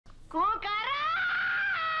Cucaracha!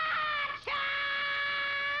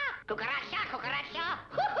 Cucaracha, cucaracha!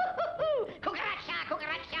 Cucaracha,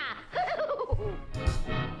 cucaracha!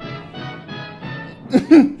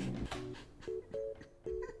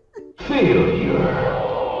 Failure.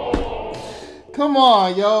 Come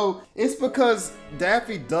on, yo. It's because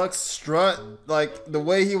Daffy Duck's strut, like, the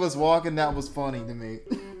way he was walking, that was funny to me.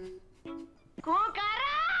 Cucaracha!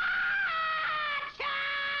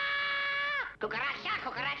 Cucaracha,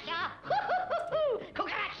 cucaracha!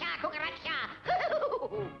 Cucaracha, cucaracha!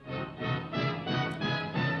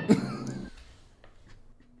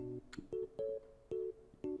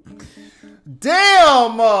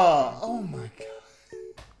 Damn! Oh my god.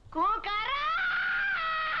 Cucaracha!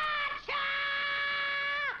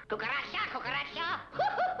 Cucaracha, cucaracha!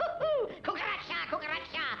 Cucaracha,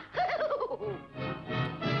 cucaracha!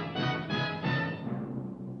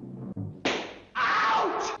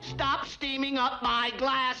 Ouch! Stop steaming up my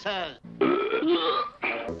glasses!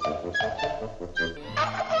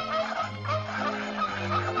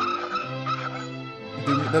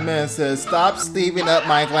 The man says, "Stop steaming up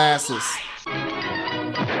my glasses." I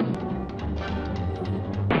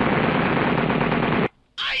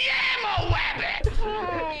am a rabbit!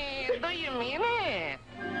 Do you mean it?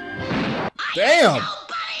 Damn!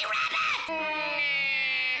 Bunny rabbit!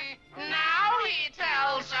 Now he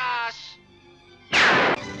tells us.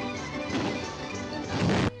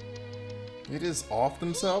 It is off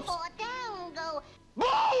themselves?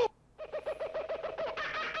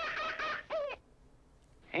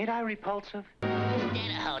 Ain't I repulsive?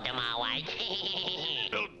 Well,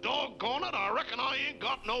 doggone it, I reckon I ain't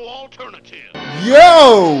got no alternative.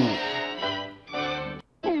 Yo!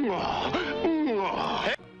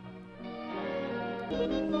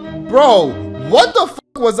 Bro, what the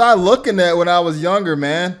fuck was I looking at when I was younger,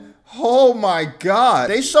 man? Oh my god.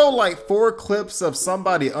 They showed like 4 clips of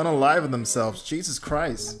somebody unaliving themselves. Jesus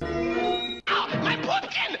Christ. My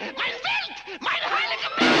pumpkin! My Welt! My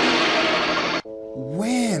heilige...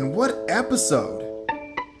 When? What episode?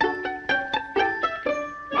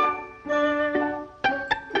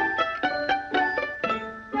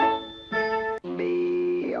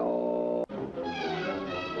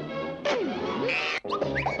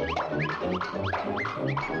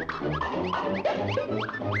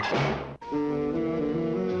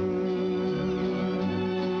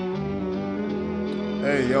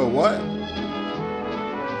 Hey, yo, what?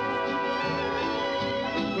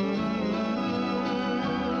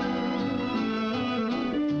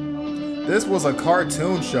 This was a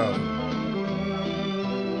cartoon show.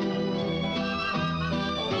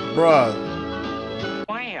 Bruh.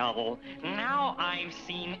 Well, now I've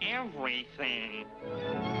seen everything.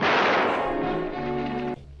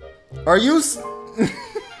 Are you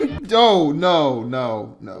No, no,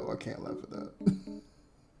 no, no, I can't laugh at that.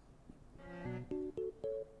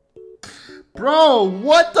 Bro,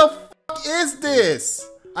 what the fuck is this?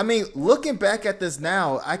 I mean, looking back at this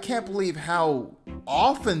now, I can't believe how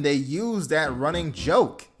often they use that running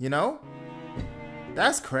joke, you know?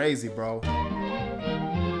 That's crazy, bro.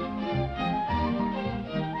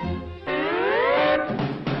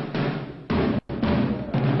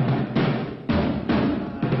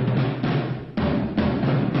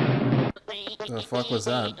 The fuck was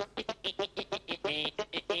that?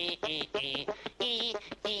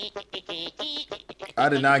 I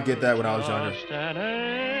did not get that when I was younger. An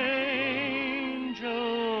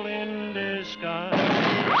angel in disguise.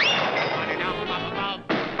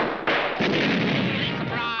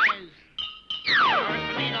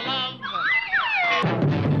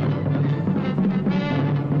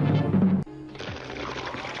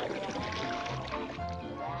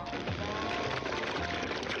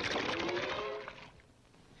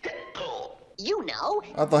 You know.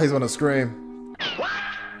 I thought he was gonna scream.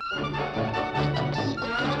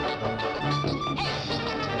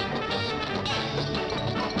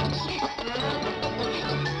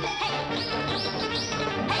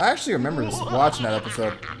 I actually remember watching that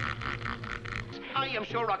episode. I am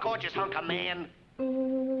sure a gorgeous hunk of man.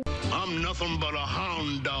 I'm nothing but a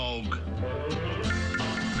hound dog.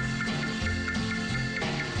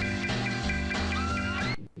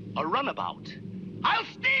 A runabout. I'll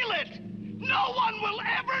steal it! No one will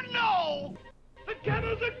ever know! The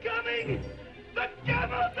camels are coming! The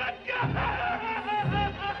camels are coming!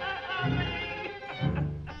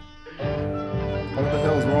 What the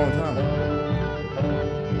hell is wrong with him?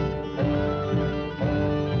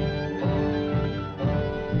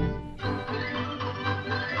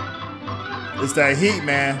 It's that heat,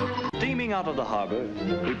 man. Steaming out of the harbor,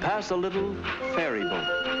 we pass a little ferry boat.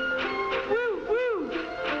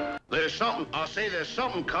 There's something, I'll say there's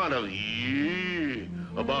something kind of,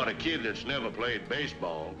 about a kid that's never played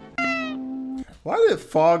baseball. Why did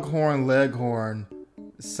Foghorn Leghorn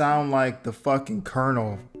sound like the fucking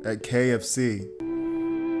Colonel at KFC?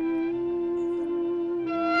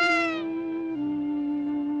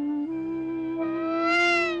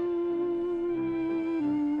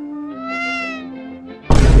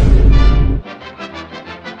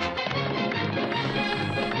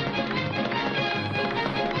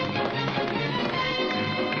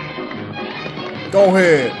 Go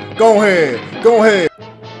ahead, go ahead, go ahead.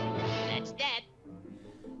 That's that.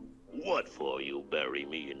 What for you bury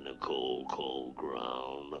me in the cold, cold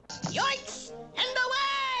ground? Yoinks! And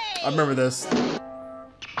away! I remember this.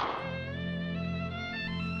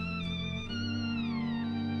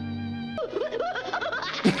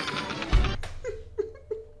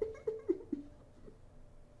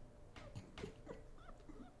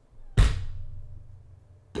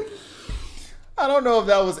 I don't know if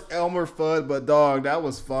that was Elmer Fudd, but dog, that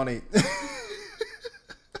was funny.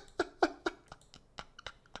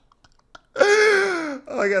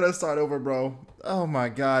 I gotta start over, bro. Oh my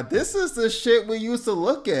god, this is the shit we used to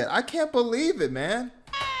look at. I can't believe it, man.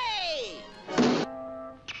 Hey!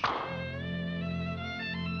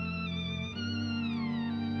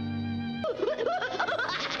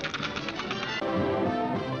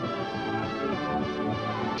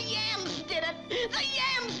 The yams did it! The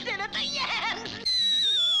yams did it! The yams!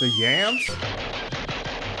 The yams?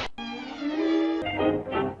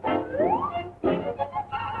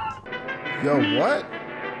 Yo, what?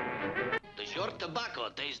 Does your tobacco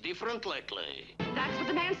taste different lately? That's what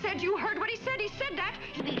the man said. You heard what he said. He said that.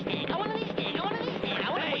 I want these things. I want these things. I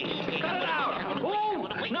want these things. Cut it out! Oh,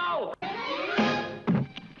 no!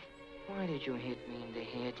 Why did you hit me in the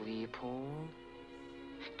head, Leopold?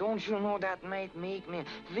 Don't you know that might make me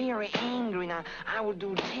very angry now? I will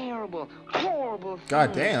do terrible, horrible things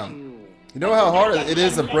God to damn. you. You know how hard it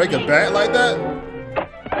is to break a bat like that?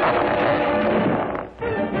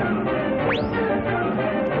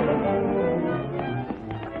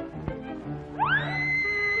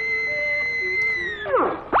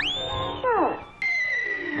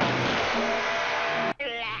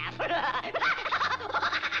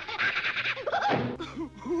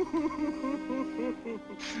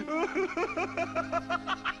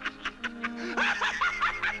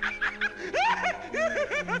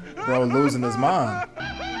 Bro losing his mind.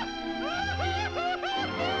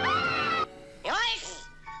 Yoinks!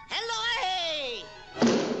 And away!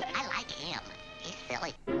 I like him. He's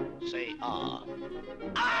silly. Say,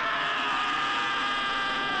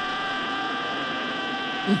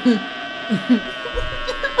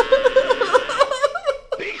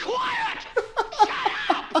 Be quiet!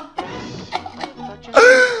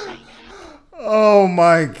 Oh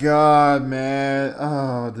my god, man.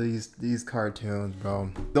 Oh, these cartoons,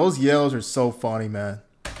 bro. Those yells are so funny, man.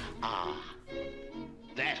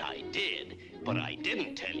 that I did, but I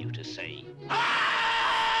didn't tell you to say.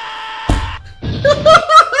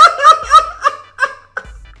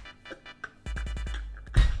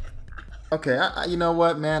 Okay, you know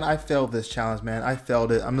what, man? I failed this challenge, man. I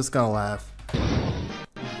failed it. I'm just gonna laugh.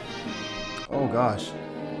 Oh gosh.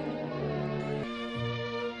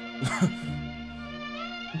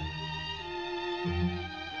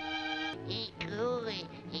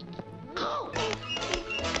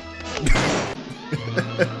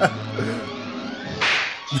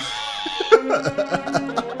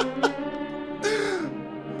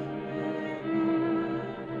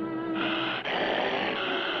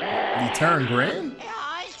 You turn green?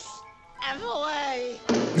 Yoinks! And away!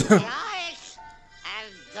 Yoinks!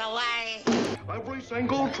 And away! Every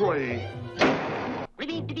single tree.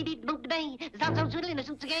 Repeat the beat the boat the bay. Stop so swiddling the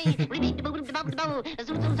suits again. Repeat the boat the boat the bow. The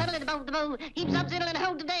suits so settling about the bow. Keep stop settling the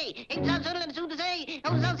hold today. Keep stop settling the suit to say.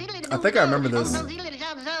 Hold so settling the I think I remember this. Hold so settling the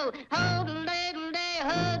shout so. Hold day, hold day,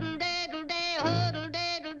 hold day, hold day, hold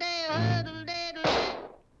day, hold day, hold day.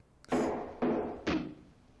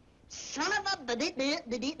 Son of a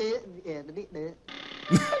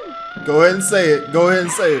Go ahead and say it. Go ahead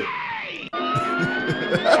and say it.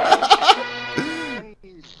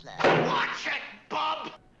 Watch it, bub!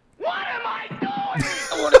 What am I doing?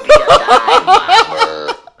 I want to be a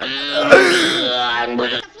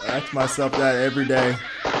I ask myself that every day.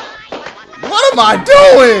 What am I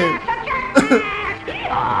doing?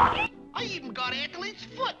 I even got Athlete's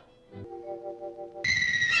foot.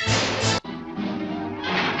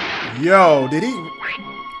 Yo, did he?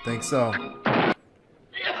 Think so.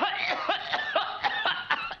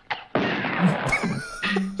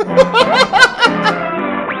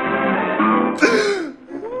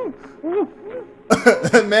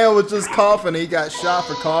 That man was just coughing. He got shot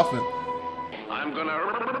for coughing. I'm gonna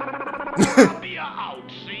Be a out.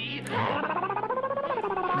 me.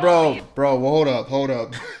 Bro, hold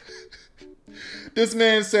up. This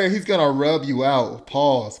man said he's gonna rub you out.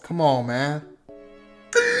 Pause. Come on, man.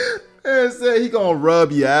 Man said he gonna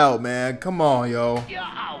rub you out, man. Come on, yo. You're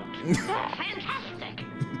out. Fantastic.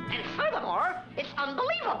 And furthermore, it's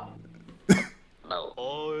unbelievable.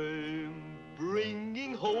 I'm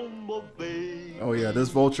bringing home a baby. Oh yeah, this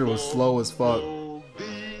vulture was slow as fuck.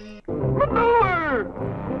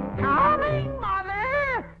 Coming,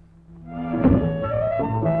 mother.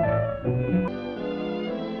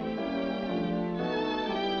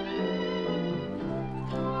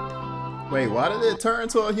 Wait, why did it turn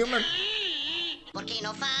into a human? ¿Por qué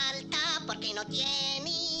no falta? ¿Por qué no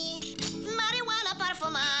tiene marihuana para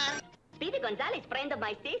fumar? Speedy Gonzales, friend of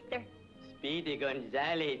my sister. Speedy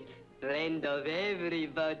Gonzales, friend of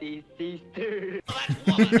everybody's sister.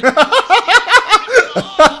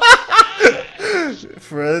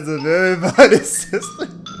 Friends of everybody's sister.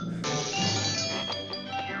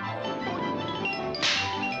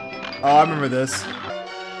 Oh, I remember this.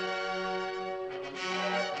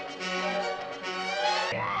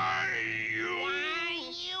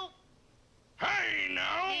 Hey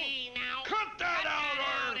now! Cut that out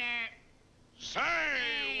or... Say,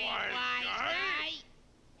 wise guy!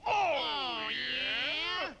 Oh,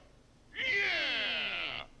 yeah!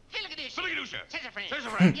 Yeah! Filigidusha!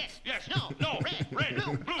 Sassafras! Yes! No! Red!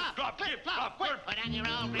 Blue! Flop! Flip! Flop! Put on your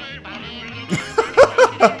own red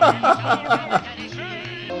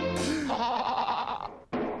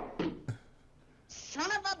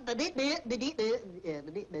Son of a...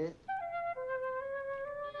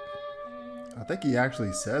 I think he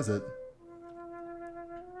actually says it.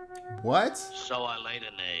 What? So I laid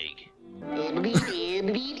an egg.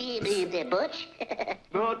 Butch?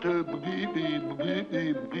 Not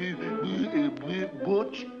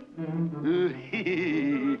Butch.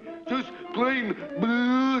 Just plain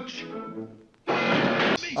Butch.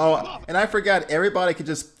 Oh, and I forgot everybody could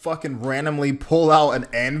just fucking randomly pull out an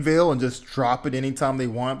anvil and just drop it anytime they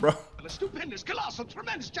want, bro. Stupendous, colossal,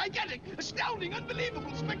 tremendous, gigantic, astounding,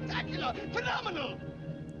 unbelievable, spectacular, phenomenal.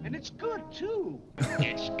 And it's good, too.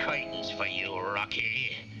 It's curtains for you,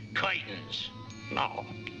 Rocky. Curtains. No,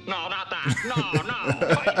 not that. No.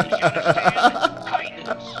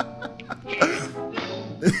 Curtains, you understand?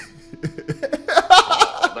 Curtains.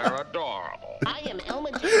 They're adorable. I am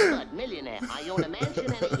Elmer J. millionaire. I own a mansion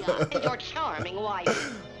and a yacht. And your charming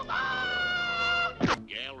wife.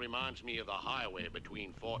 Gail reminds me of the highway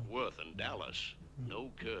between Fort Worth and Dallas.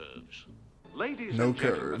 No curves. Ladies No and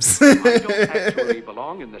gentlemen, curves. I don't actually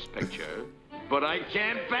belong in this picture, but I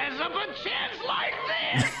can't pass up a chance like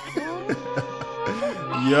this.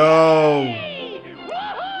 Yo.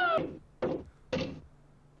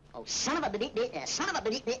 Oh, son of a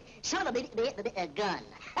gun.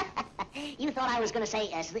 You thought I was going to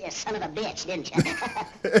say son of a bitch, didn't you?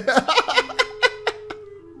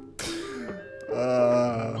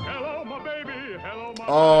 Hello, my baby. Hello, my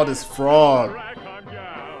Oh, this frog.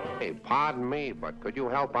 Hey, pardon me, but could you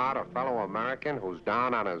help out a fellow American who's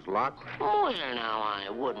down on his luck? Well, now, I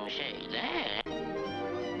wouldn't say that.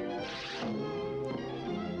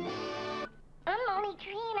 I'm only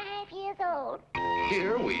 3.5 years old.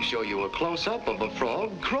 Here we show you a close-up of a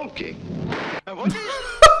frog croaking.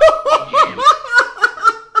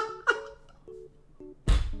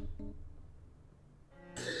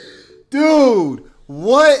 Dude,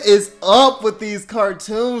 what is up with these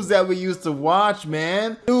cartoons that we used to watch,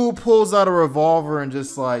 man? Dude pulls out a revolver and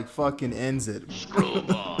just like fucking ends it.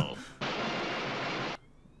 Screwball.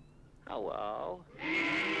 Hello.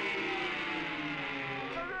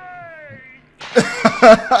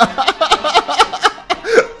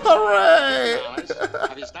 Hooray!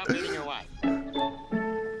 Have you stopped beating your wife?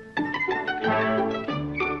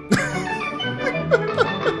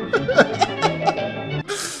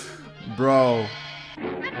 Bro.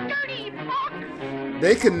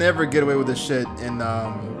 They could never get away with this shit in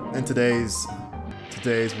today's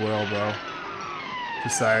world, bro.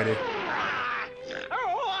 Society.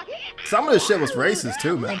 Some of this shit was racist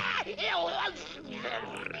too, man.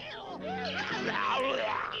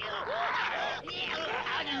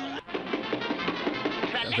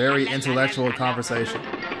 A very intellectual conversation.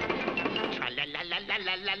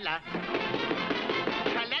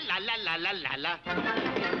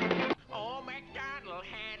 Oh, MacDonald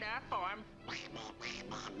had a farm.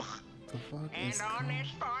 The fuck And is on this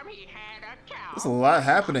farm he had a cow. There's a lot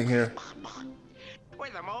happening here.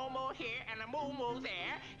 With a moo-moo here and a moo-moo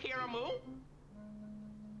there. Here a moo.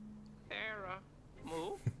 There a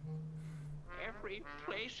moo. Every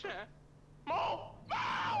place a moo.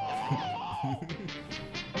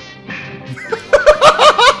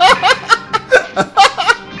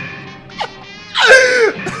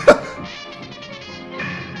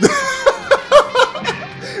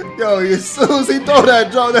 Yo, as soon as he throw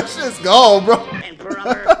that joke, that shit's gone, bro. And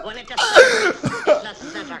brother, when it disintegrates, it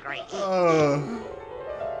disintegrates. Oh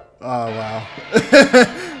wow.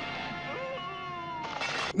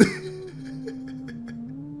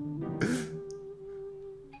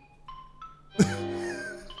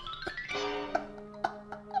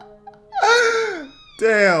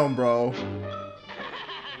 Damn, bro.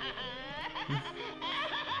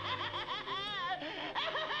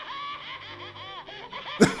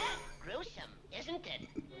 Gruesome, isn't it?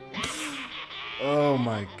 Oh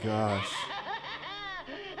my gosh.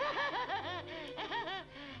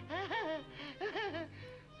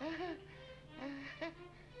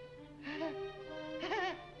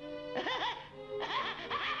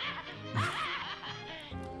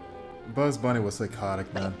 Bugs Bunny was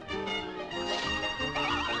psychotic, man.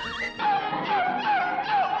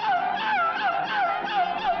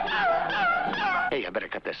 Hey, I better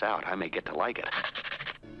cut this out. I may get to like it.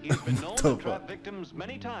 He's been known to trap victims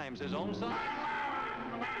many times his own son.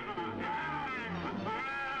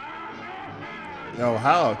 Yo,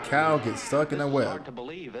 how a cow gets stuck in a web? Hard to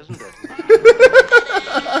believe, isn't it?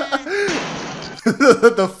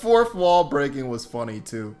 The fourth wall breaking was funny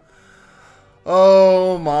too.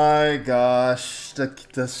 Oh my gosh.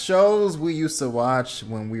 The shows we used to watch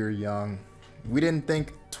when we were young, we didn't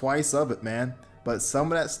think twice of it, man. But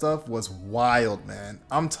some of that stuff was wild, man.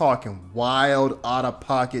 I'm talking wild,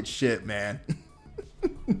 out-of-pocket shit, man.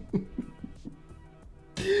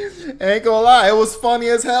 Ain't gonna lie, it was funny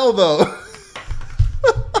as hell, though.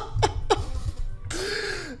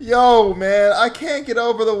 Yo, man, I can't get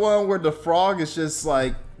over the one where the frog is just,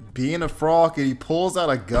 like, being a frog and he pulls out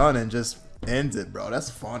a gun and just ends it, bro. That's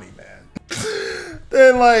funny, man.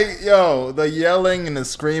 Then, like, yo, the yelling and the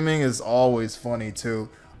screaming is always funny, too.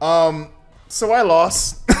 So I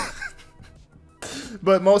lost.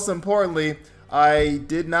 But most importantly, I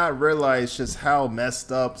did not realize just how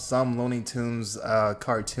messed up some Looney Tunes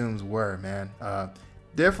cartoons were, man.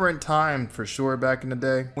 Different time for sure back in the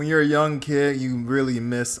day. When you're a young kid, you really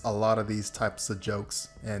miss a lot of these types of jokes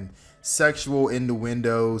and sexual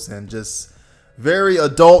innuendos and just very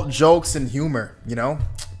adult jokes and humor, you know?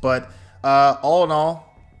 But all in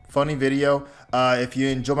all, funny video. If you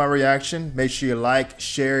enjoy my reaction, make sure you like,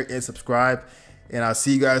 share, and subscribe. And I'll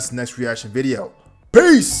see you guys in the next reaction video.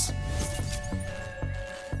 Peace!